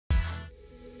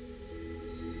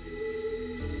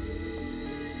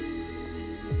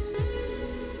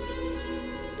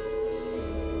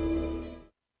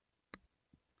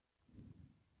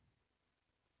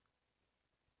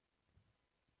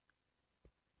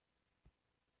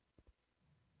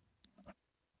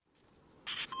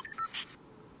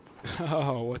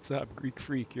Oh, what's up, Greek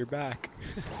freak? You're back.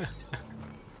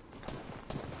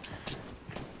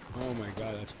 Oh my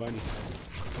god, that's funny.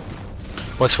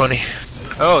 What's funny?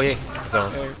 Oh, yeah. So,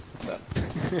 Hey, what's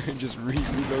up? Just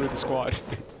reloaded the squad.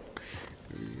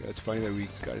 That's funny that we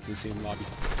got into the same lobby.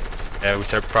 yeah, we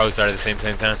probably started at the same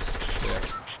time. Yeah.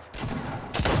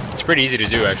 It's pretty easy to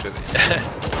do, actually.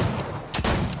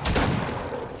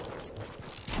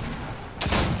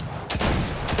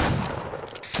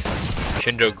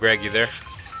 Shindo, Greg, you there?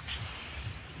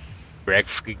 Greg.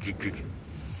 Alright,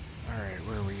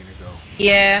 where are we gonna go?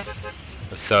 Yeah.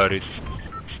 What's up, dude?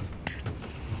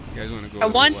 You guys wanna go? I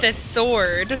want this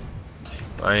sword.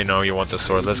 I know you want the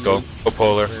sword. Let's go. Go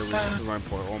polar. We're going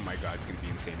polar. Oh my god, it's gonna be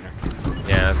insane there.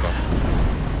 Yeah, let's go.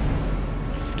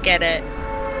 Let's get it.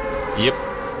 Yep.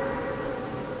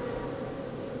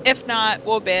 If not,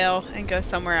 we'll bail and go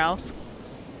somewhere else.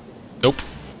 Nope.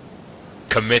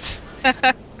 Commit.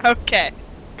 Okay.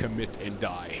 Commit and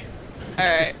die.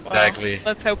 Alright. Well, Exactly.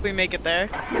 let's hope we make it there.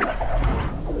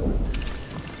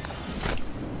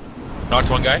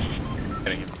 Knocked one guy.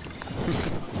 Getting him.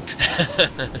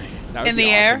 That would In be the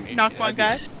air, awesome. knock one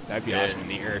guy. That'd be awesome in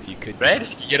the air if you could. Right?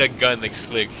 You get a gun like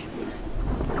Slick.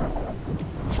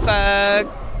 Fuck.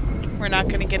 We're not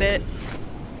gonna get it.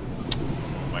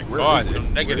 Oh my Where god, is it? so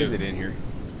negative. Where is it in here?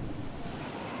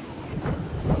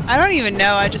 I don't even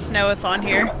know, I just know it's on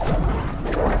here.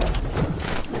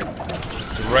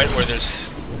 It's right where there's.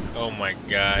 Oh my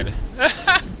god.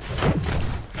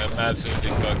 I'm absolutely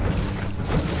fucked.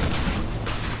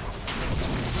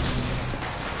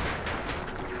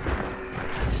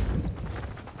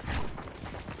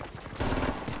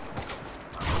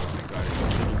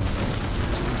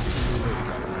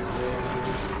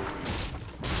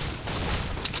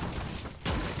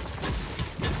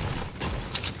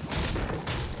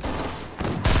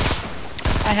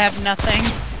 I have nothing.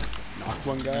 Knock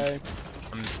one guy.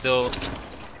 I'm still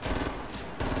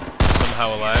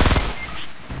somehow alive.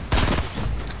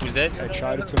 Who's dead? I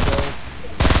tried it to go.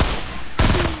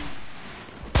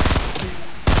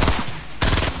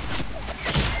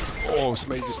 Oh,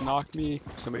 somebody just knocked me.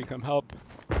 Somebody come help.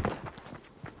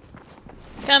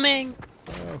 Coming.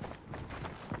 Oh.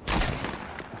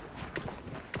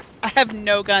 I have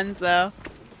no guns though.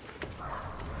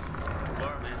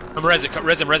 I'm res him.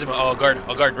 I'll guard,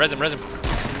 res him.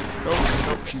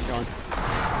 Nope, she's gone.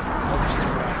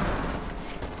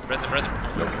 Res him.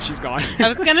 Nope, she's gone. I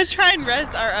was gonna try and res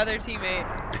our other teammate.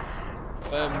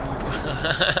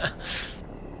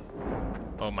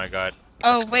 Oh my god.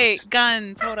 Oh That's wait, close.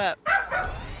 guns, hold up.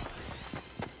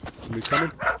 Somebody's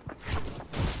coming.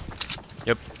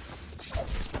 Yep.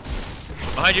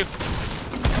 Behind you.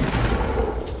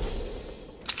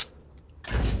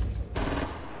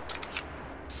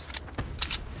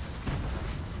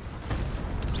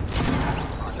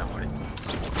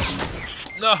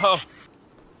 No.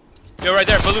 Yo, right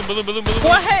there. Balloon.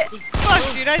 What?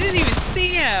 Fuck, dude, I didn't even see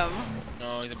him.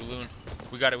 No, he's a balloon.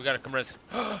 We got it. Come res.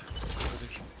 I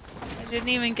didn't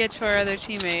even get to our other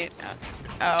teammate.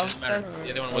 Oh. Doesn't matter.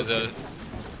 The other one was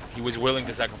he was willing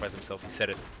to sacrifice himself. He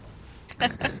said it.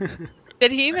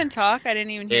 Did he even talk? I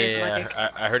didn't even hear his mic.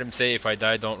 I heard him say, "If I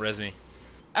die, don't res me."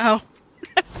 Oh.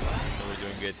 So we're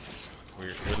doing good.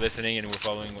 We're listening and we're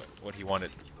following what he wanted.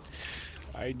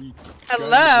 I need Hello?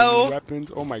 guns and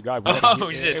weapons. Oh my god.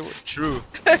 Oh shit! True.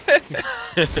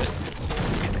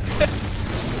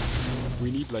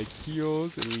 We need like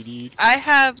heals and we need. I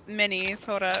have minis,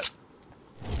 hold up.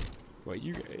 What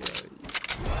you?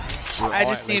 I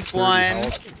just need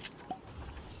one.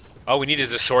 All we need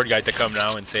is a sword guy to come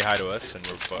now and say hi to us, and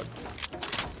we're fucked.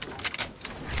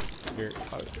 Here,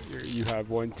 you have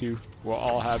 1, 2. We'll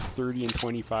all have 30 and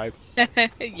 25.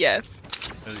 Yes.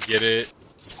 Let's get it.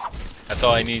 That's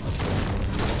all I need.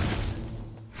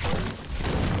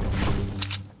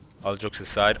 All jokes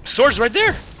aside, sword's right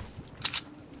there.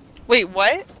 Wait,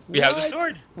 what? We have the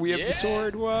sword. We have the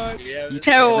sword. What? Yeah.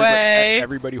 No way.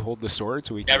 Everybody hold the sword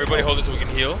so we can. Everybody hold it so we can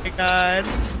heal. Oh my god.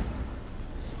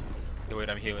 Oh, wait,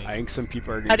 I'm healing. I think some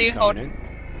people are How gonna do be you hold- coming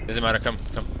in. Doesn't matter. Come.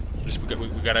 Just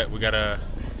we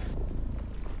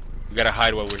gotta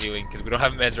hide while we're healing because we don't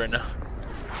have meds right now.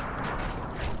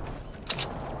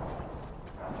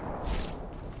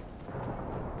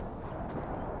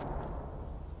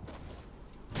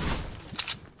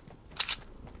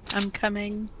 I'm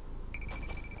coming.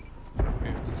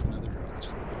 Okay, just another.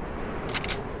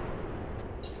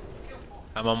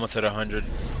 I'm almost at 100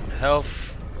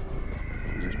 health.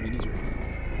 There's minis right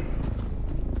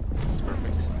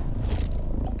Perfect.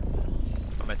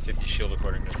 I'm at 50 shield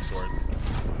according to the swords.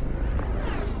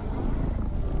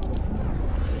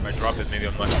 If I drop it, maybe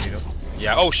I'm not gonna need them.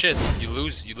 Yeah. Oh shit! You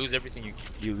lose everything.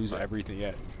 You lose everything.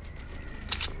 Yeah.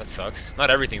 That sucks.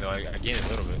 Not everything though. I gain a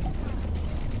little bit.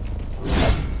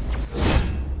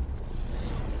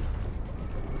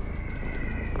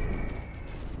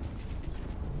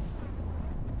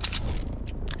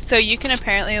 So you can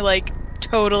apparently like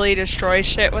totally destroy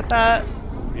shit with that.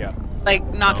 Yeah. Like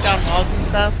knock down walls and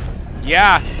stuff.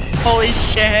 Yeah. Holy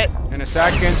shit. In a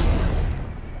second.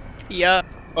 Yup.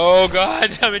 Oh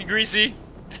god, I'm in greasy.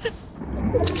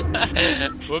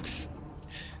 Whoops.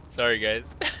 Sorry guys.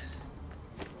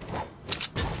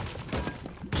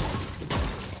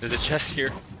 There's a chest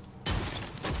here.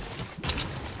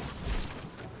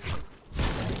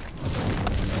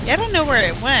 Yeah, I don't know where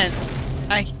it went.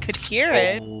 I could hear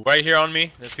it. Oh, right here on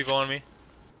me. There's people on me.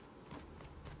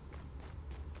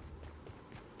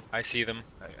 I see them.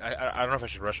 I don't know if I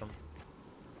should rush them.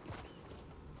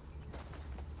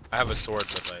 I have a sword,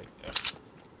 but like, yeah.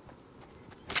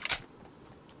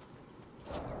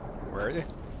 Where are they?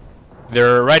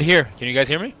 They're right here. Can you guys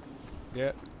hear me?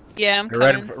 Yeah. Yeah, I'm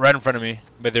They're coming. right in front of me,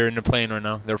 but they're in the plane right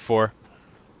now. They're 4.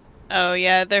 Oh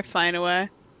yeah, they're flying away.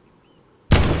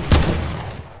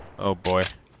 Oh boy.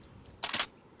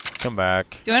 Come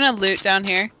back. Do you want to loot down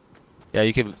here? Yeah,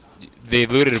 you could. They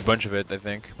looted a bunch of it, I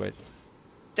think, but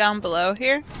Down below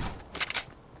here?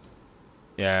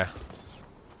 yeah.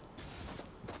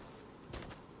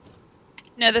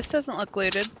 No, this doesn't look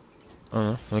looted.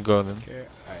 Oh, let's go then. Okay.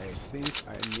 I think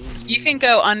I need. You can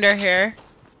go under here.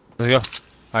 Let's go.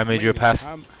 I made you a path.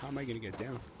 How am I gonna get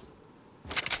down?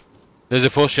 There's a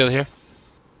full shield here.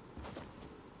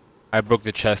 I broke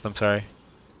the chest. I'm sorry.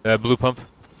 Blue pump.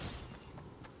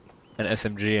 An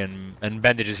SMG and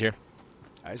bandages here.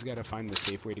 I just gotta find the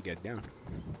safe way to get down.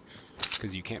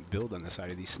 Because you can't build on the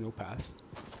side of these snow paths.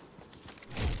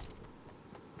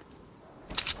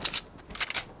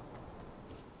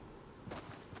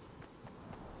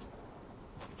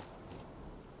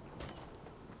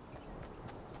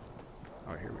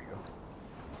 Oh, here we go.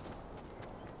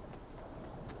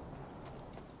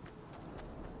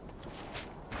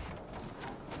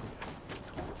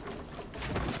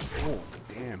 Oh,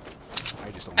 damn.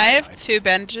 I just don't I have die. 2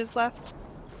 bandages left.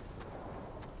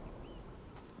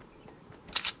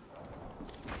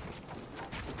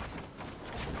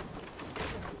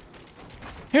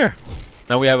 Here.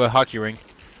 Now we have a hockey ring.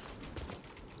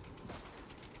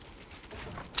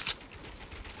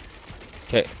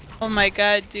 Okay. Oh my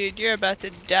god, dude, you're about to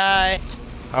die.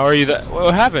 How are you?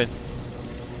 What happened?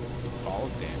 Fall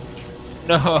damage.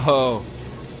 No.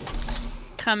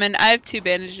 Coming. I have 2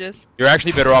 bandages. You're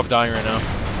actually better off dying right now.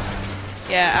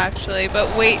 Yeah, actually,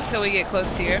 but wait till we get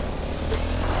close to here.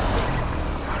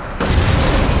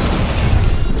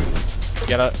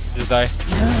 Get up. Just die.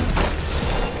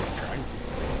 Trying to.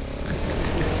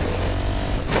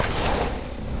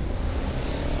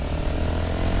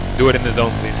 Do it in the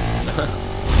zone, please.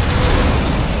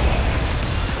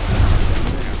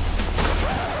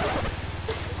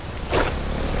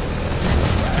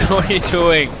 What are you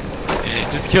doing?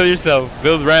 Just kill yourself.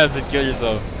 Build ramps and kill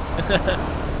yourself.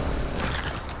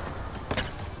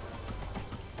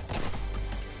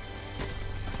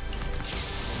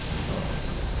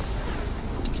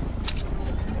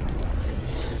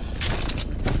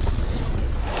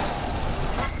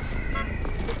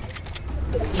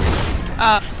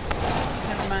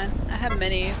 Never mind. I have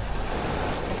minis.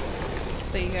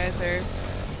 But you guys are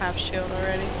half shield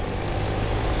already.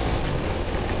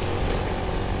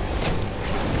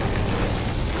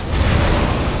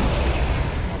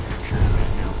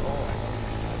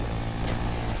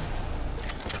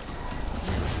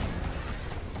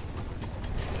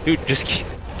 Dude, just keep...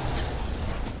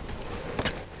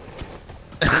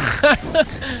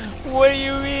 What do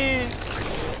you mean?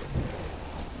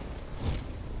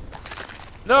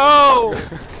 No!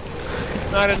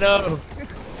 Not enough.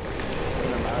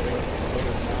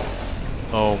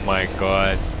 Oh my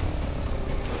god.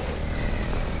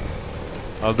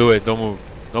 I'll do it. Don't move.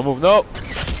 Don't move. No!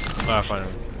 Ah,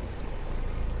 finally.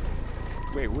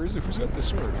 Wait, who's got the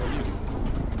sword? Oh, you do.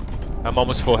 I'm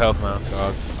almost full health now,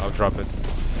 so I'll drop it.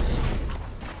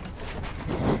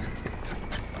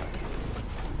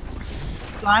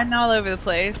 Flying all over the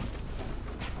place.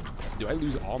 Do I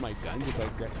lose all my guns if I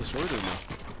get the sword or no?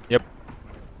 Yep.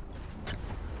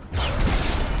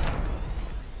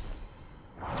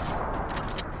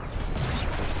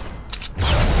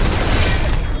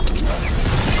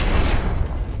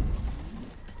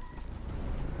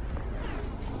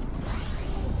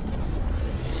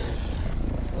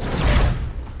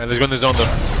 And let's go in the zone though.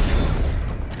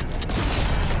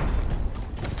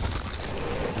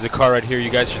 There's a car right here, you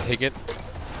guys should take it.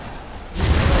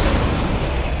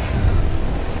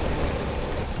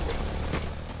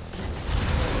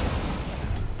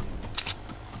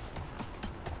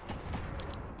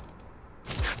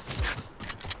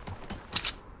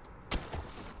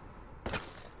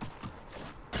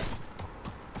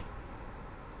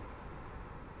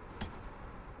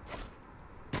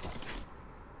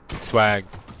 swag.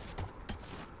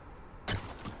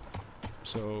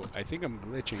 So I think I'm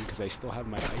glitching because I still have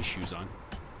my ice shoes on.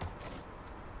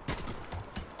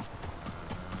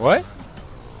 What?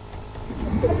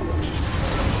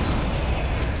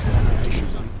 I still have my ice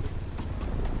shoes on.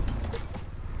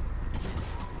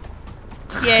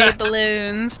 Yay,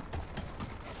 balloons.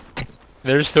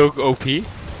 They're so OP.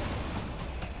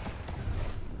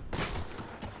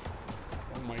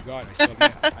 Oh my god, I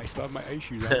still have my ice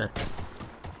shoes on.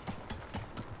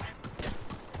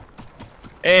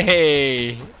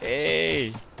 Hey,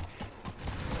 hey.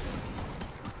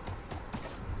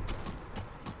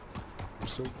 I'm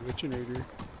so glitchinator.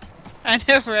 I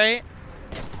know, right?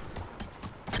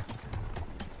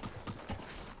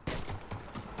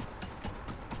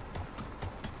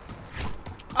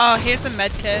 Oh, here's a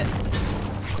med kit.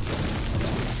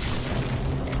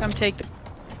 Come take the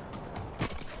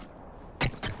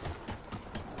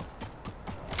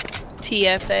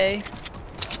TFA.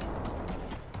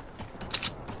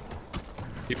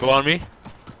 People on me?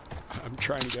 I'm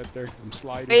trying to get there. I'm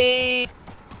sliding. Hey.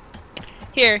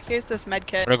 Here's this med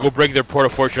kit. I'm gonna go break their porta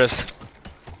fortress.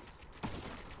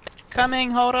 Coming,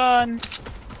 hold on.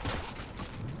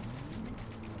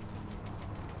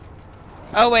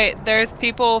 Oh wait, there's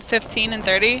people 15 and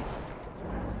 30.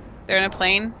 They're in a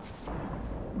plane.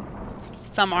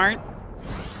 Some aren't.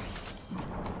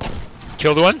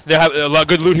 Killed one. They have a lot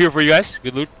good loot here for you guys.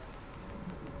 Good loot.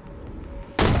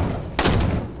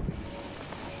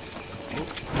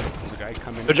 There's a guy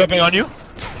coming. They're jumping on you.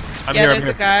 I'm Yeah, here.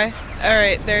 there's a guy.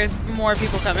 Alright, there's more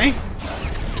people coming.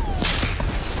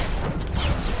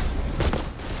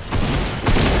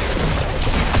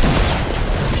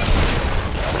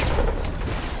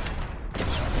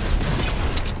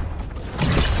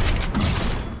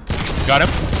 Got him.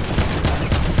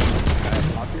 Guy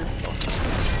up here.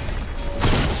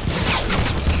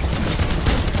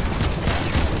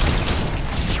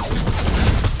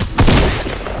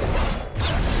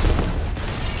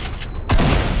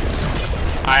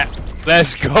 Alright,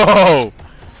 let's go.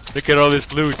 Look at all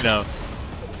this loot now.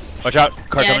 Watch out.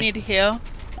 Car Yeah, I coming. need to heal.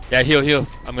 Yeah, heal.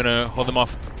 I'm gonna hold them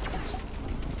off.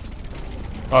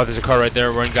 Oh, there's a car right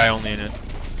there. One guy only in it.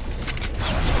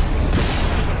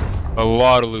 A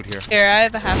lot of loot here. Here, I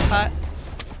have a half pot.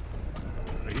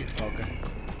 Ready? Okay.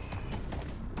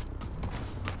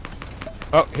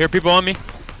 Oh, here are people on me.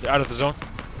 They're out of the zone.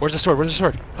 Where's the sword? Where's the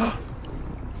sword? I'm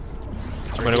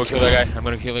gonna go kill that guy. I'm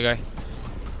gonna kill the guy.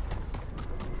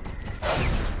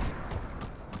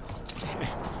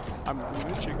 I'm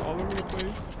glitching all over the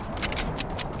place.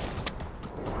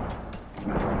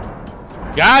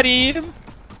 Got him.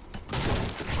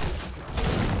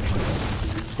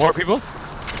 More people?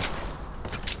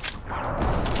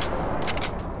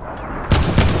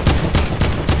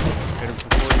 Hit him for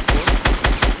 44.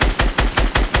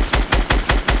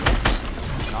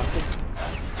 Knocked him.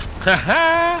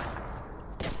 Haha.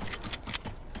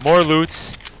 More loots.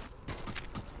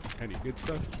 Any good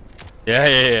stuff?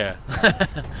 Yeah.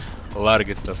 A lot of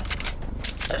good stuff.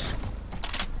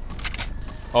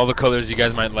 All the colors you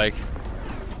guys might like.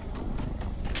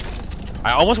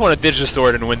 I almost want to ditch the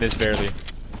sword and win this barely.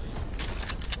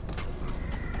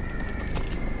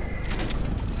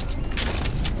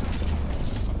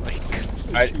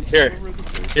 Alright, here.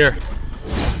 Here.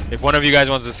 If one of you guys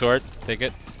wants the sword, take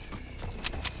it.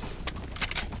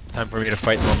 Time for me to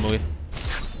fight normally.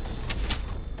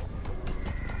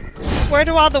 Where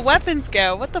do all the weapons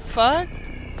go? What the fuck?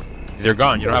 They're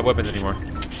gone. You don't have weapons anymore.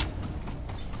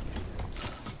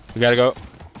 We gotta go.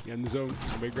 Get in the zone.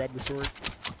 Somebody grab the sword.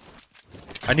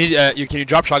 I need. Can you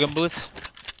drop shotgun bullets?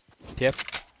 Yep.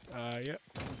 Yeah.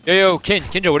 Yo,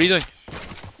 Kinjo, what are you doing?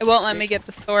 It won't let me get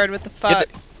the sword. What the fuck?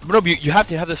 Bro, you have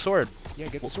to have the sword. Yeah,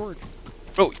 get the sword.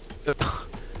 Bro,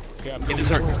 Okay, I'm get getting the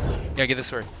sword. Yeah, get the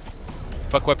sword.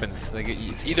 Fuck weapons. Like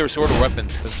it's either sword or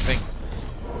weapons. That's the thing.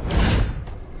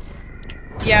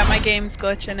 Yeah, my game's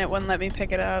glitching. It wouldn't let me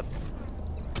pick it up.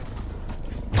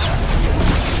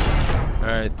 All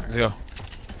right, let's go.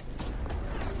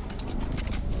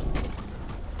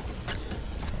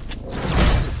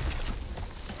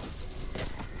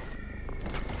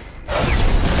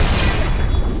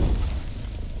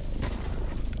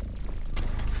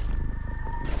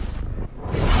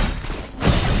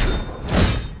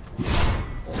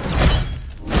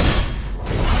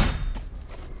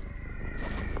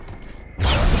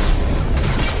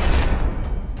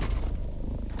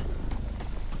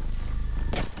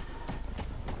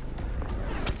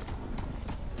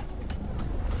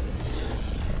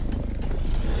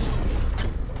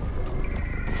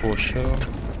 For sure.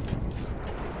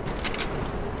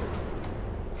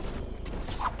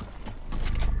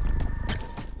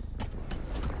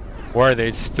 Where are they?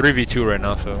 It's 3v2 right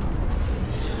now, so.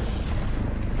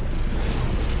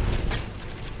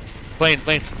 Plane.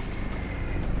 Yeah,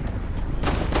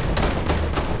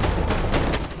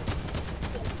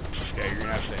 you're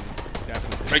gonna have to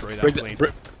definitely destroy that plane.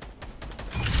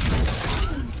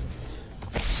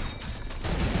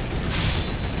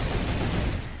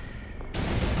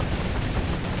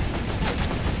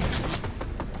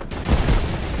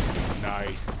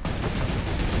 Nice.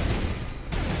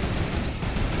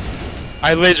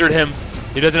 I lasered him.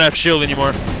 He doesn't have shield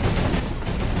anymore.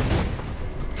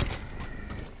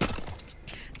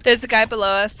 There's a guy below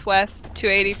us, west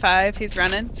 285. He's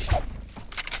running.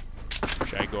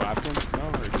 Should I go after him? No,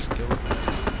 or just kill him?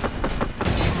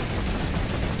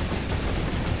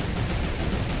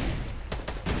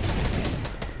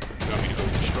 You want me to go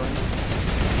destroy him?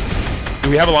 Do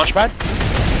we have a launch pad?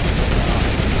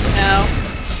 No.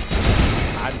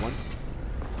 I had one.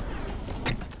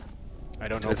 I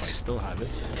don't know if I still have it.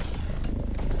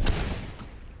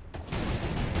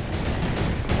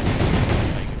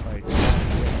 Like if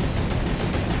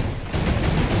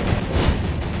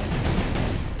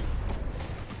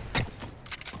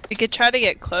We could try to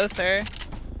get closer.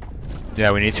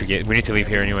 Yeah, we need to leave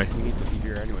here anyway. we need to leave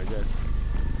here anyway, yeah.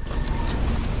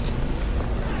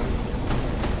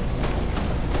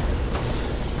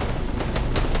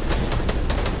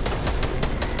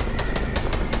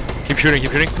 Keep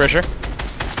shooting, pressure.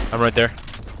 I'm right there.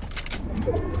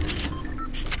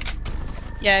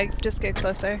 Yeah, just get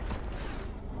closer.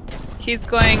 He's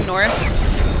going north.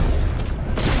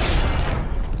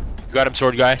 Got him,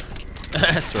 sword guy.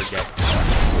 Sword guy.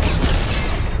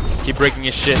 Keep breaking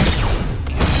his shit.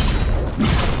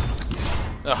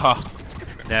 Oh,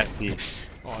 nasty.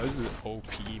 Oh, this is OP,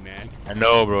 man. I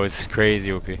know, bro. It's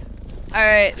crazy OP.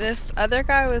 Alright, this other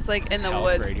guy was like in the Health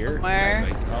woods right here. somewhere.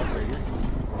 Nice, like, health right here.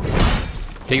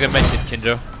 Take the medkit,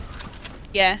 Kinjo.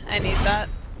 Yeah, I need that.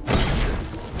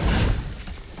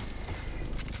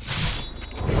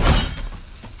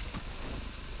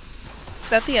 Is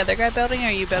that the other guy building or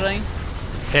are you building?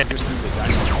 Hit. Just do the guy.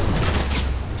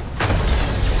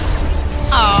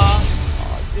 Aww,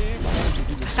 Aw, damn.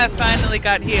 I finally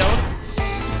got healed.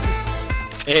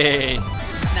 Hey.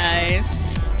 Nice.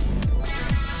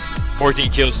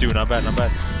 14 kills too. Not bad.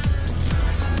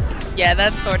 Yeah,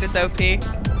 that sword is OP.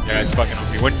 Yeah, it's fucking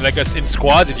OP. When like us in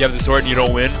squads, if you have the sword and you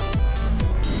don't win,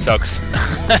 sucks.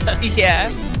 Yeah.